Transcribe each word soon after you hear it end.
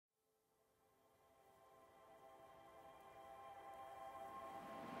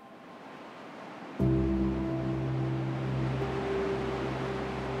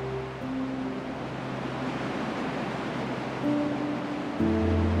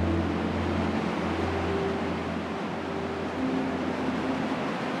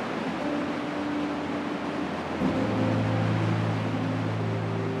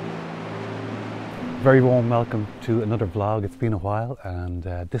Very warm welcome to another vlog. It's been a while, and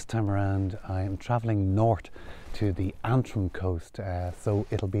this time around I am travelling north to the Antrim coast, so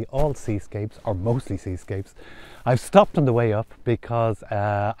it'll be all seascapes, or mostly seascapes. I've stopped on the way up because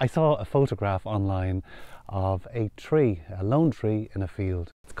I saw a photograph online of a tree, a lone tree in a field.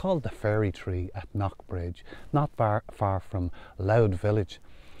 It's called the fairy tree at Knockbridge, not far from Louth village.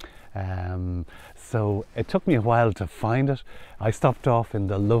 So it took me a while to find it. I stopped off in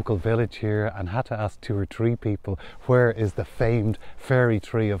the local village here and had to ask 2 or 3 people, where is the famed fairy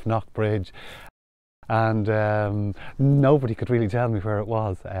tree of Knockbridge? And nobody could really tell me where it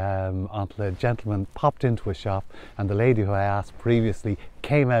was until a gentleman popped into a shop, and the lady who I asked previously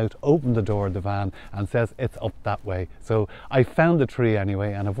came out, opened the door of the van and says it's up that way. So I found the tree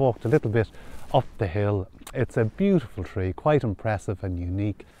anyway, and I've walked a little bit up the hill. It's a beautiful tree, quite impressive and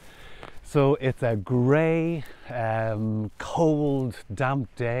unique. So it's a grey, cold,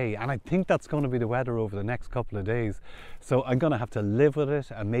 damp day, and I think that's going to be the weather over the next couple of days. So I'm going to have to live with it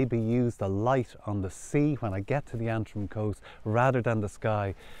and maybe use the light on the sea when I get to the Antrim coast rather than the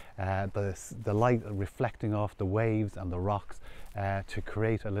sky, the light reflecting off the waves and the rocks to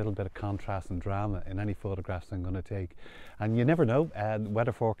create a little bit of contrast and drama in any photographs I'm going to take. And you never know, the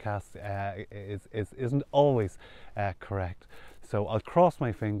weather forecast isn't always correct. So I'll cross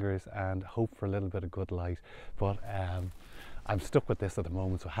my fingers and hope for a little bit of good light, but I'm stuck with this at the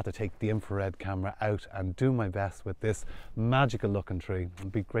moment, so I had to take the infrared camera out and do my best with this magical looking tree.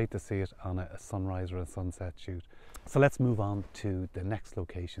 It'd be great to see it on a sunrise or a sunset shoot. So let's move on to the next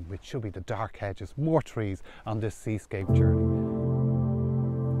location, which should be the dark hedges, more trees on this seascape journey.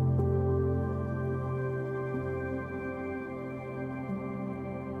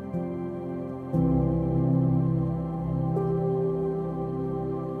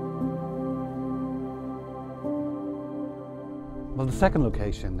 Well, the second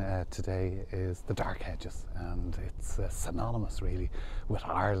location today is the Dark Hedges, and it's synonymous really with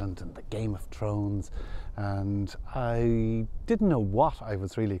Ireland and the Game of Thrones, and I didn't know what I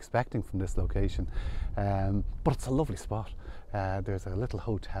was really expecting from this location, but it's a lovely spot. There's a little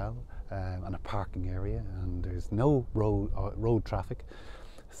hotel and a parking area, and there's no road traffic,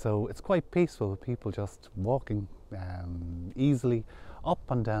 so it's quite peaceful with people just walking easily up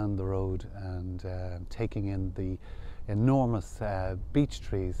and down the road and taking in the enormous beech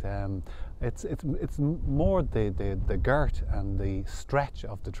trees. It's more the girth and the stretch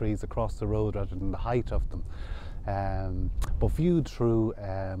of the trees across the road rather than the height of them. But viewed through,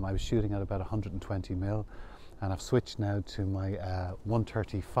 I was shooting at about 120mm, and I've switched now to my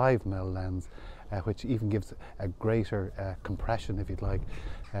 135mm lens, which even gives a greater compression, if you'd like,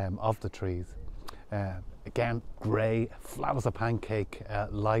 of the trees. Again, grey, flat as a pancake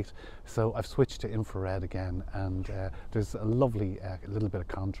light, so I've switched to infrared again, and there's a lovely little bit of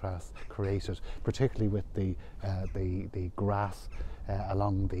contrast created, particularly with the grass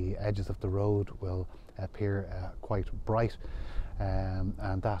along the edges of the road will appear quite bright,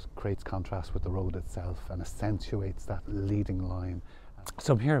 and that creates contrast with the road itself and accentuates that leading line.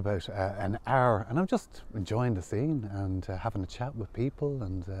 So I'm here about an hour, and I'm just enjoying the scene and having a chat with people,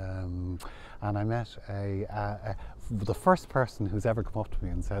 and I met the first person who's ever come up to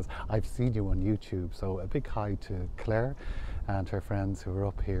me and says, I've seen you on YouTube. So a big hi to Claire and her friends who are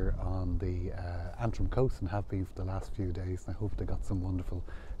up here on the Antrim coast and have been for the last few days, and I hope they got some wonderful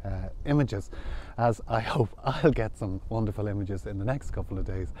images, as I hope I'll get some wonderful images in the next couple of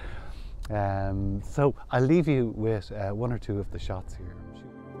days. So I'll leave you with 1 or 2 of the shots here.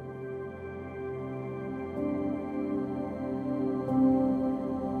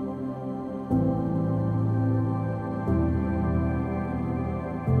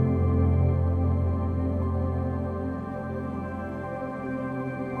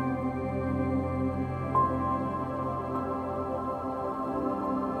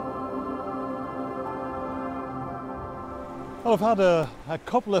 Well, I've had a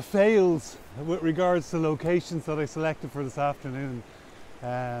couple of fails with regards to locations that I selected for this afternoon.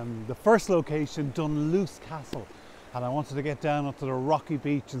 The first location, Dunluce Castle, and I wanted to get down onto the rocky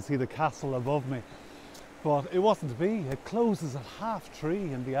beach and see the castle above me, but it wasn't to be. It closes at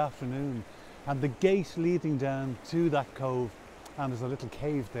 3:30 in the afternoon, and the gate leading down to that cove, and there's a little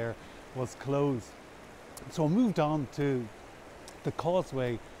cave there, was closed. So I moved on to the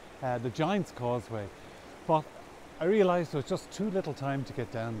causeway, the Giant's Causeway, but I realised there was just too little time to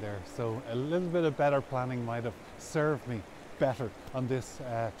get down there, so a little bit of better planning might have served me better on this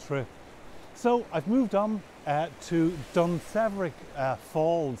trip. So I've moved on to Dunseverick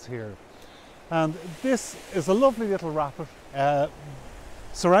Falls here, and this is a lovely little rapid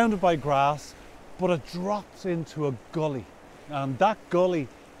surrounded by grass, but it drops into a gully, and that gully,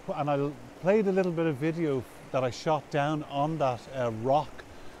 and I'll played a little bit of video that I shot down on that rock.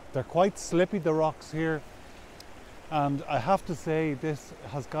 They're quite slippy, the rocks here, and I have to say this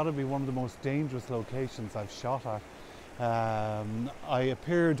has got to be one of the most dangerous locations I've shot at. I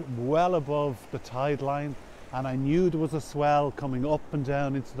appeared well above the tide line, and I knew there was a swell coming up and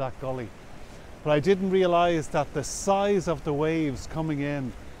down into that gully, but I didn't realise that the size of the waves coming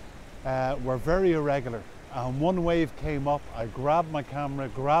in were very irregular. And one wave came up, I grabbed my camera,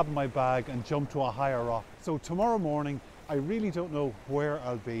 grabbed my bag and jumped to a higher rock. So tomorrow morning, I really don't know where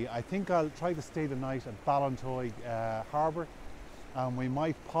I'll be. I think I'll try to stay the night at Ballintoy Harbour, and we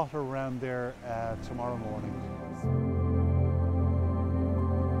might potter around there tomorrow morning.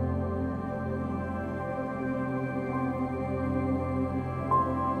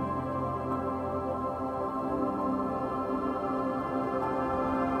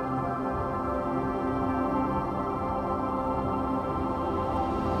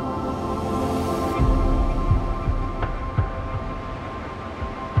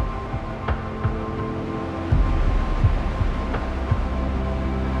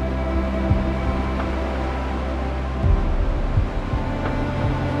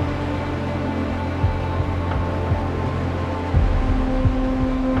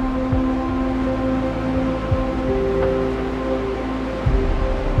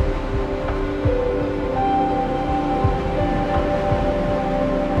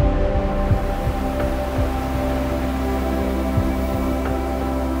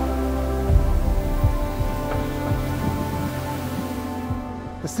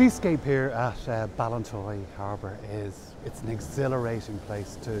 The seascape here at Ballintoy Harbour it's an exhilarating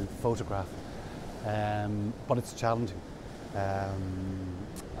place to photograph, but it's challenging.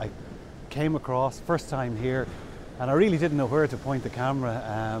 I came across first time here and I really didn't know where to point the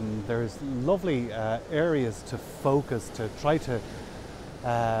camera. There's lovely areas to focus, to try to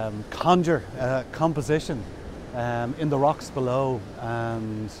conjure composition in the rocks below,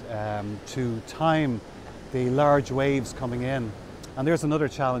 and to time the large waves coming in. And there's another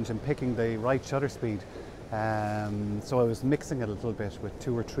challenge in picking the right shutter speed. So I was mixing it a little bit with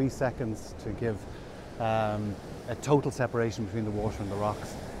 2 or 3 seconds to give a total separation between the water and the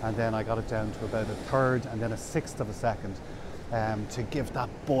rocks. And then I got it down to about 1/3 and then 1/6 of a second to give that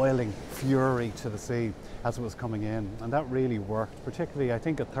boiling fury to the sea as it was coming in. And that really worked. Particularly, I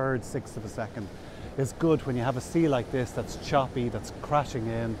think 1/3, 1/6 of a second is good when you have a sea like this that's choppy, that's crashing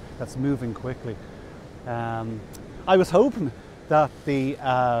in, that's moving quickly. I was hoping that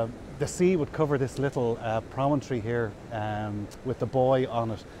the sea would cover this little promontory here with the buoy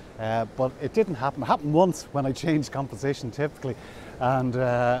on it, but it didn't happen. It happened once when I changed composition typically, and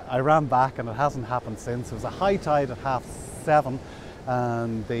I ran back and it hasn't happened since. It was a high tide at 7:30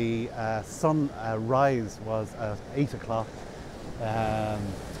 and the sunrise was at 8 o'clock,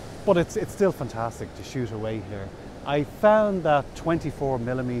 but it's still fantastic to shoot away here. I found that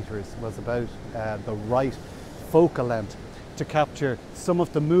 24mm was about the right focal length to capture some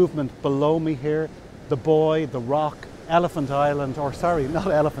of the movement below me here, the buoy, the rock, Elephant Island, or sorry, not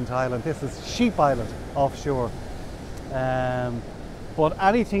Elephant Island, this is Sheep Island offshore. But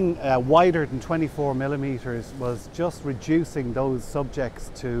anything wider than 24mm was just reducing those subjects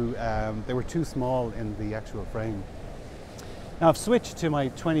to, they were too small in the actual frame. Now I've switched to my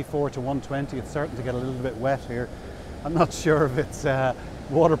 24 to 120, it's starting to get a little bit wet here. I'm not sure of its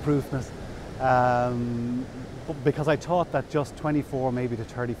waterproofness. Because I thought that just 24 maybe to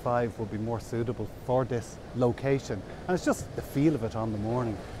 35 would be more suitable for this location, and it's just the feel of it on the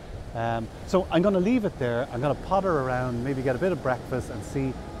morning. So I'm going to leave it there. I'm going to potter around, maybe get a bit of breakfast and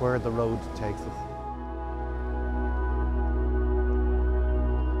see where the road takes us.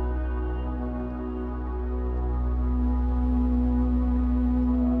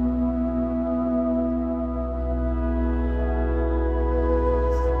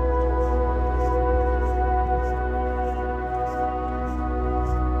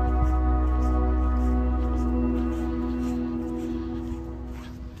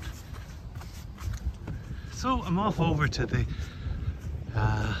 So I'm off over to the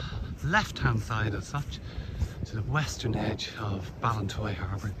left-hand side as such, to the western edge of Ballintoy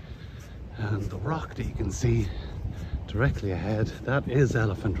Harbour, and the rock that you can see directly ahead, that is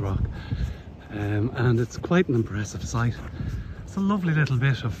Elephant Rock, and it's quite an impressive sight. It's a lovely little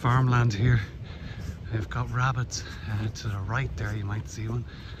bit of farmland here. They've got rabbits to the right there, you might see one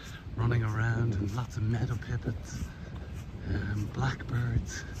running around, and lots of meadow pipits,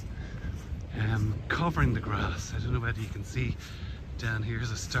 blackbirds. Covering the grass. I don't know whether you can see down here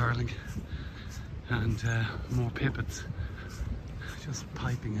is a starling, and more pipits just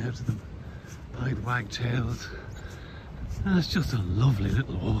piping out of them, pied wagtails, and it's just a lovely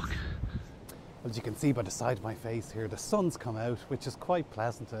little walk. As you can see by the side of my face here, the sun's come out, which is quite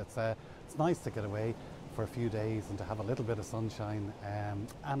pleasant. It's nice to get away for a few days and to have a little bit of sunshine,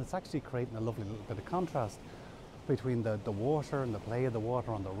 and it's actually creating a lovely little bit of contrast between the water and the play of the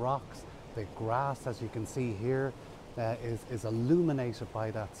water on the rocks. The grass, as you can see here, is illuminated by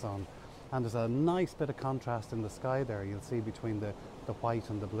that sun, and there's a nice bit of contrast in the sky there. You'll see between the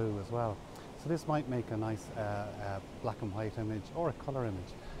white and the blue as well. So this might make a nice black and white image or a colour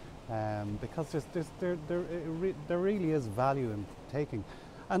image, because there really is value in taking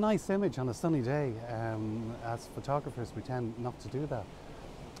a nice image on a sunny day. As photographers, we tend not to do that.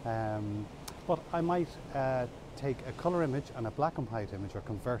 But I might take a colour image and a black and white image, or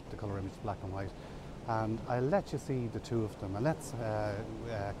convert the colour image to black and white, and I'll let you see the two of them, and let's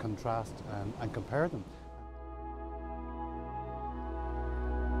contrast and compare them.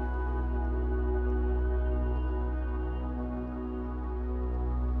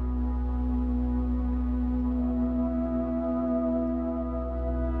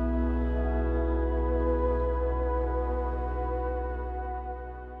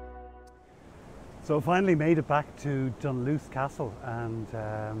 So I finally made it back to Dunluce Castle, and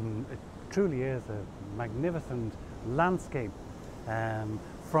it truly is a magnificent landscape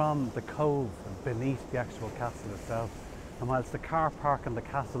from the cove beneath the actual castle itself. And whilst the car park and the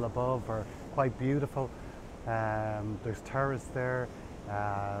castle above are quite beautiful, there's terrace there,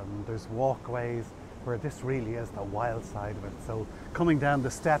 there's walkways, where this really is the wild side of it. So coming down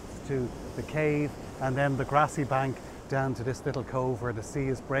the steps to the cave, and then the grassy bank down to this little cove where the sea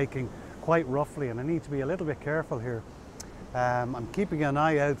is breaking quite roughly, and I need to be a little bit careful here. I'm keeping an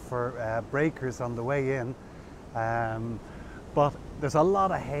eye out for breakers on the way in, but there's a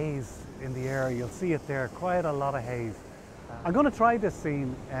lot of haze in the air. You'll see it there, quite a lot of haze. I'm going to try this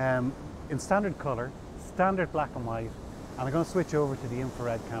scene in standard colour, standard black and white, and I'm going to switch over to the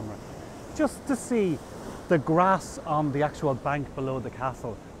infrared camera just to see the grass on the actual bank below the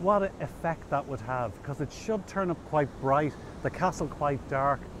castle, what effect that would have, because it should turn up quite bright, the castle quite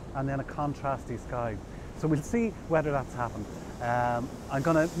dark, and then a contrasty sky. So we'll see whether that's happened. I'm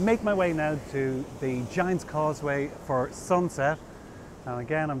going to make my way now to the Giant's Causeway for sunset. And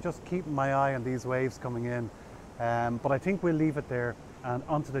again, I'm just keeping my eye on these waves coming in. But I think we'll leave it there and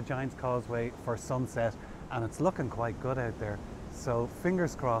onto the Giant's Causeway for sunset. And it's looking quite good out there. So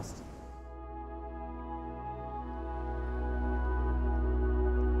fingers crossed.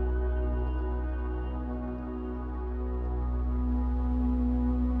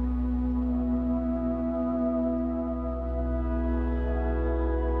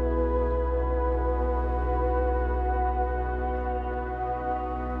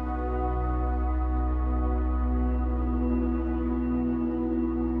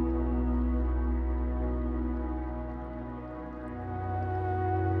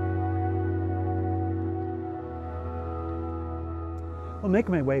 Well,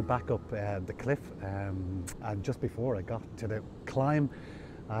 making my way back up the cliff, and just before I got to the climb,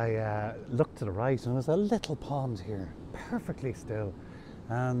 I looked to the right, and there was a little pond here, perfectly still.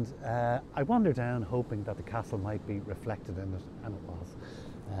 And I wandered down hoping that the castle might be reflected in it, and it was.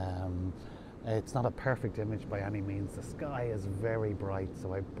 It's not a perfect image by any means. The sky is very bright,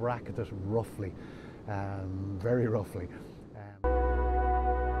 so I bracketed it roughly, very roughly.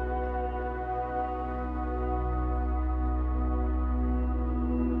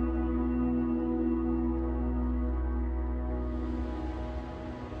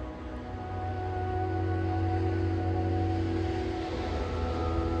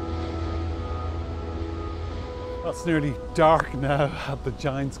 It's nearly dark now at the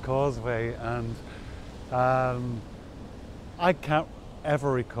Giant's Causeway, and I can't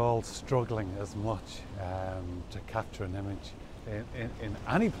ever recall struggling as much to capture an image in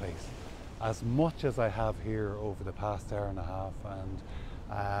any place as much as I have here over the past hour and a half,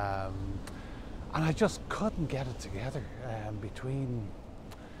 and I just couldn't get it together between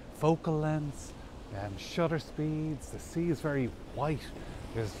focal lengths, shutter speeds. The sea is very white.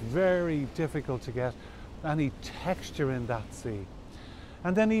 It's very difficult to get any texture in that sea.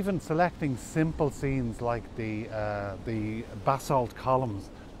 And then even selecting simple scenes like the basalt columns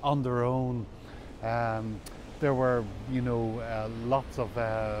on their own. There were, lots of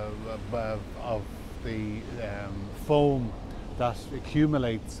the foam that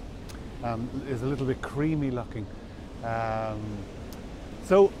accumulates, is a little bit creamy looking.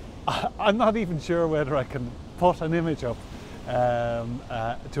 So I'm not even sure whether I can put an image up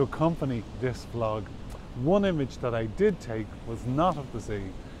to accompany this vlog. One image that I did take was not of the sea.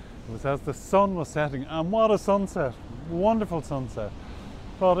 It was as the sun was setting, and what a sunset, wonderful sunset.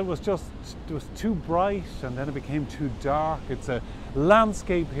 but it was too bright and then it became too dark. It's a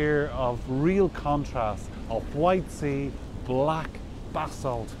landscape here of real contrast of white sea, black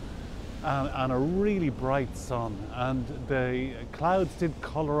basalt, and a really bright sun, and the clouds did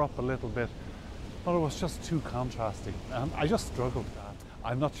colour up a little bit, but it was just too contrasting. I just struggled with that.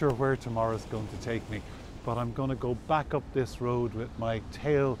 I'm not sure where tomorrow's going to take me, but I'm going to go back up this road with my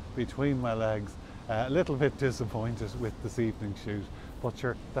tail between my legs, a little bit disappointed with this evening's shoot, but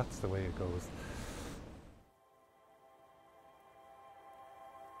sure, that's the way it goes.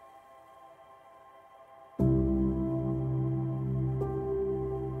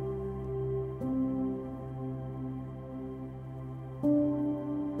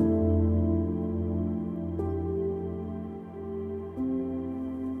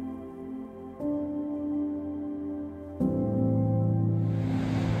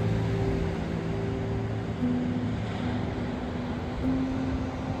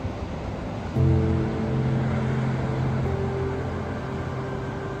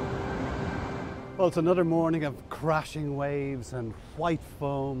 Well, it's another morning of crashing waves and white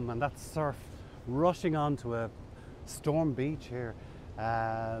foam and that surf rushing onto a storm beach here.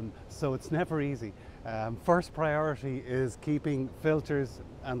 So it's never easy. First priority is keeping filters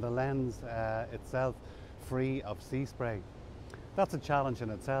and the lens itself free of sea spray. That's a challenge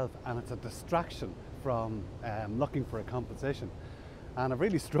in itself, and it's a distraction from looking for a composition. And I've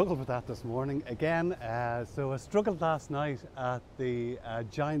really struggled with that this morning again. So I struggled last night at the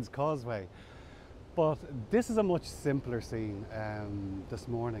Giant's Causeway. But this is a much simpler scene this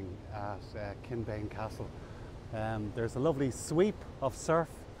morning at Kinbane Castle. There's a lovely sweep of surf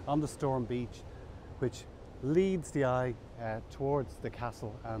on the storm beach, which leads the eye towards the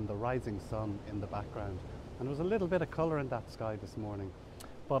castle and the rising sun in the background. And there was a little bit of colour in that sky this morning.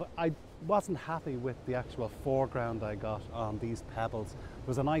 But I wasn't happy with the actual foreground I got on these pebbles. It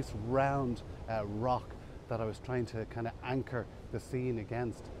was a nice round rock that I was trying to kind of anchor the scene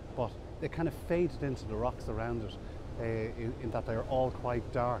against, but it kind of faded into the rocks around it in that they're all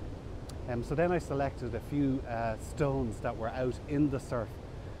quite dark. So then I selected a few stones that were out in the surf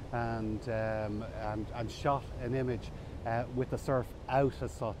and shot an image with the surf out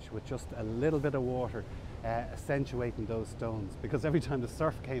as such, with just a little bit of water accentuating those stones, because every time the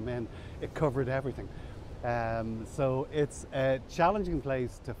surf came in, it covered everything. So it's a challenging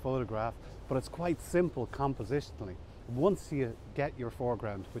place to photograph, but it's quite simple compositionally once you get your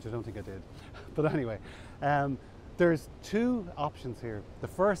foreground, which I don't think I did. But anyway, there's two options here. The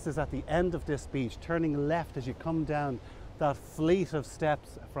first is at the end of this beach, turning left as you come down that fleet of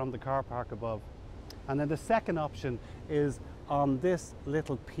steps from the car park above. And then the second option is on this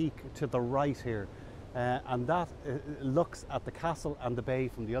little peak to the right here, and that looks at the castle and the bay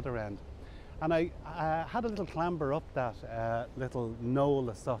from the other end. And I had a little clamber up that little knoll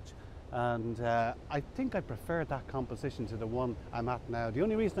as such, and I think I preferred that composition to the one I'm at now. The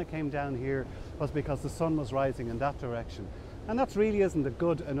only reason I came down here was because the sun was rising in that direction, and that really isn't a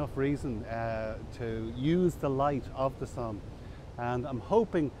good enough reason to use the light of the sun. And I'm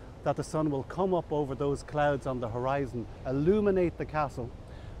hoping that the sun will come up over those clouds on the horizon, illuminate the castle.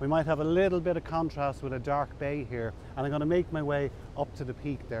 We might have a little bit of contrast with a dark bay here, and I'm going to make my way up to the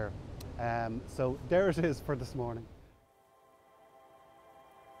peak there. So there it is for this morning.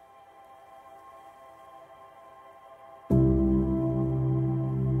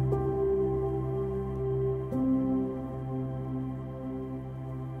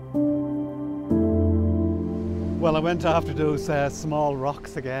 Well, I went after those small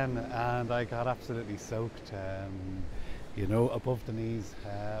rocks again, and I got absolutely soaked, you know, above the knees,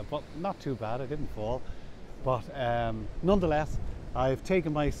 but not too bad. I didn't fall, but nonetheless, I've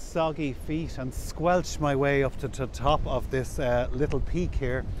taken my soggy feet and squelched my way up to the top of this little peak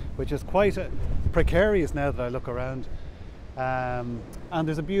here, which is quite precarious now that I look around. And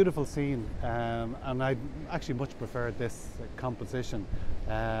there's a beautiful scene, and I actually much preferred this composition.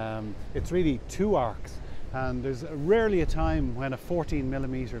 It's really two arcs, and there's rarely a time when a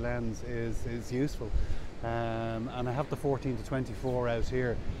 14mm lens is useful. And I have the 14 to 24 out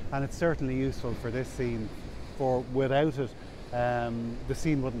here, and it's certainly useful for this scene, for without it the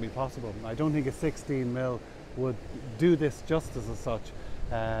scene wouldn't be possible. I don't think a 16mm would do this justice as such.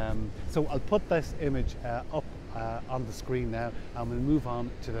 So I'll put this image up on the screen now, and we'll move on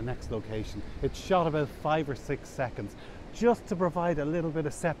to the next location. It's shot about 5 or 6 seconds, just to provide a little bit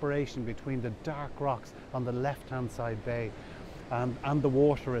of separation between the dark rocks on the left-hand side bay and the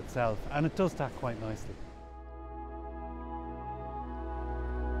water itself, and it does that quite nicely.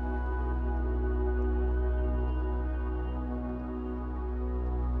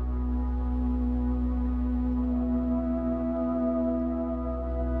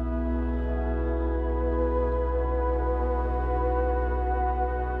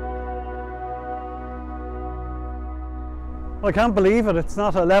 Well, I can't believe it. It's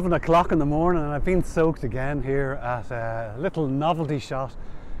not 11 o'clock in the morning and I've been soaked again here at a little novelty shot.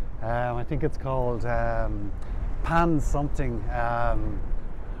 I think it's called Pan something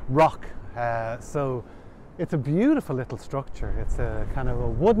Rock. So it's a beautiful little structure. It's a kind of a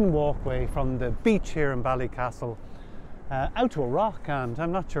wooden walkway from the beach here in Ballycastle out to a rock, and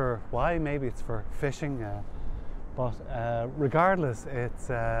I'm not sure why. Maybe it's for fishing. But regardless, it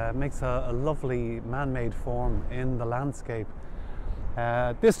makes a lovely man-made form in the landscape.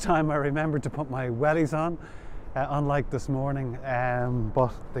 This time I remembered to put my wellies on, unlike this morning,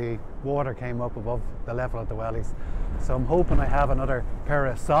 but the water came up above the level of the wellies. So I'm hoping I have another pair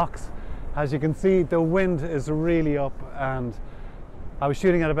of socks. As you can see, the wind is really up, and I was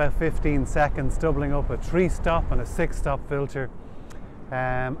shooting at about 15 seconds, doubling up a 3-stop and a 6-stop filter.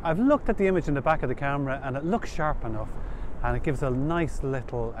 I've looked at the image in the back of the camera and it looks sharp enough, and it gives a nice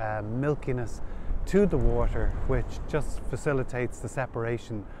little milkiness to the water, which just facilitates the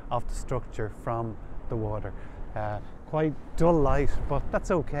separation of the structure from the water. Quite dull light, but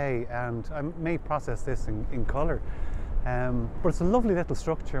that's okay, and I may process this in colour. But it's a lovely little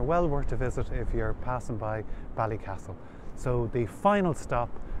structure, well worth a visit if you're passing by Ballycastle. So the final stop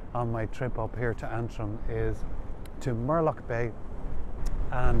on my trip up here to Antrim is to Murlock Bay.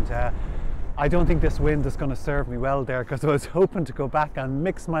 And I don't think this wind is going to serve me well there, because I was hoping to go back and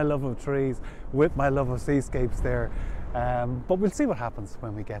mix my love of trees with my love of seascapes there. But we'll see what happens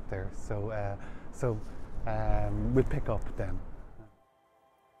when we get there. So we'll pick up then.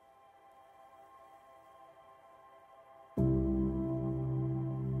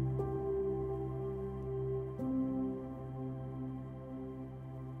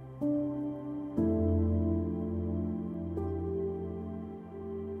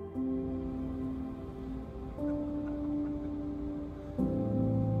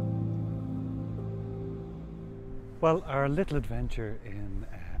 Well, our little adventure in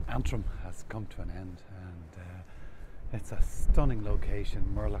Antrim has come to an end, and it's a stunning location,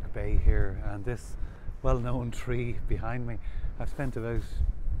 Murlock Bay here, and this well-known tree behind me. I've spent about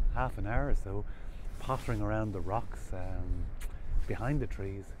half an hour or so pottering around the rocks behind the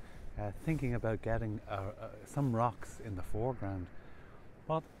trees, thinking about getting some rocks in the foreground.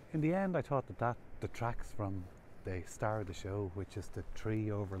 But in the end I thought that detracts from the star of the show, which is the tree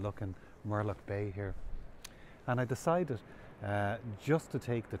overlooking Murlock Bay here. And I decided just to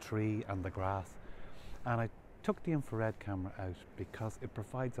take the tree and the grass, and I took the infrared camera out because it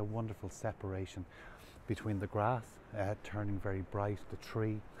provides a wonderful separation between the grass turning very bright, the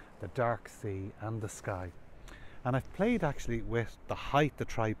tree, the dark sea and the sky. And I've played actually with the height the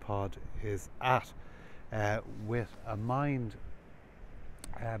tripod is at, with a mind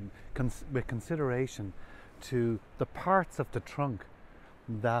with consideration to the parts of the trunk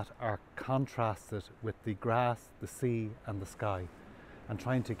that are contrasted with the grass, the sea and the sky, and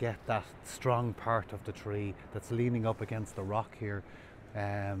trying to get that strong part of the tree that's leaning up against the rock here,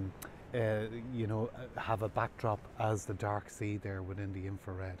 you know, have a backdrop as the dark sea there within the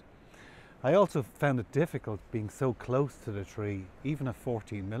infrared. I also found it difficult being so close to the tree, even at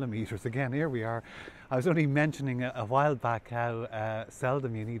 14mm. Again, here we are. I was only mentioning a while back how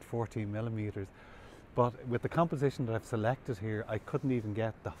seldom you need 14mm. But with the composition that I've selected here, I couldn't even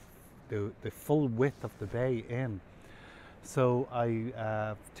get the full width of the bay in. So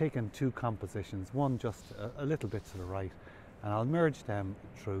I've taken two compositions, one just a little bit to the right, and I'll merge them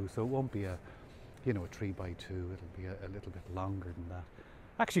through, so it won't be a 3x2, it'll be a little bit longer than that.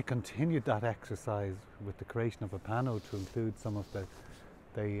 Actually continued that exercise with the creation of a pano to include some of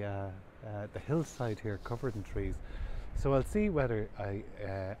the hillside here covered in trees. So I'll see whether I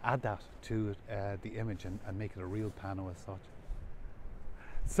add that to the image and make it a real pano as such.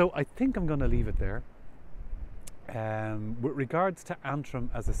 So I think I'm going to leave it there. With regards to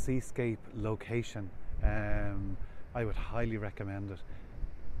Antrim as a seascape location, I would highly recommend it.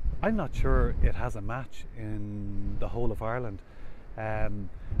 I'm not sure it has a match in the whole of Ireland,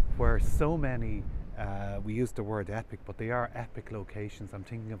 where so many, we use the word epic, but they are epic locations. I'm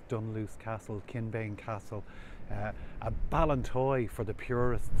thinking of Dunluce Castle, Kinbane Castle, a Ballintoy for the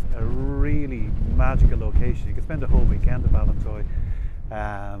purists, a really magical location. You could spend a whole weekend at Ballintoy.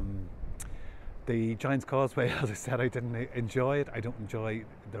 The Giant's Causeway, as I said, I didn't enjoy it. I don't enjoy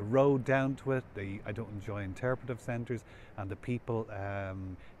the road down to it. I don't enjoy interpretive centres and the people,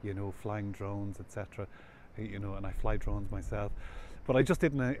 flying drones, etc. And I fly drones myself. But I just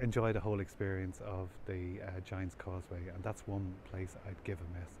didn't enjoy the whole experience of the Giant's Causeway, and that's one place I'd give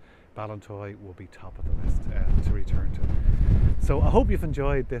a miss. Ballintoy will be top of the list to return to. So I hope you've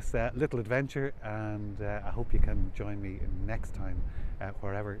enjoyed this little adventure, and I hope you can join me next time,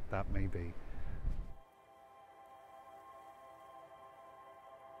 wherever that may be.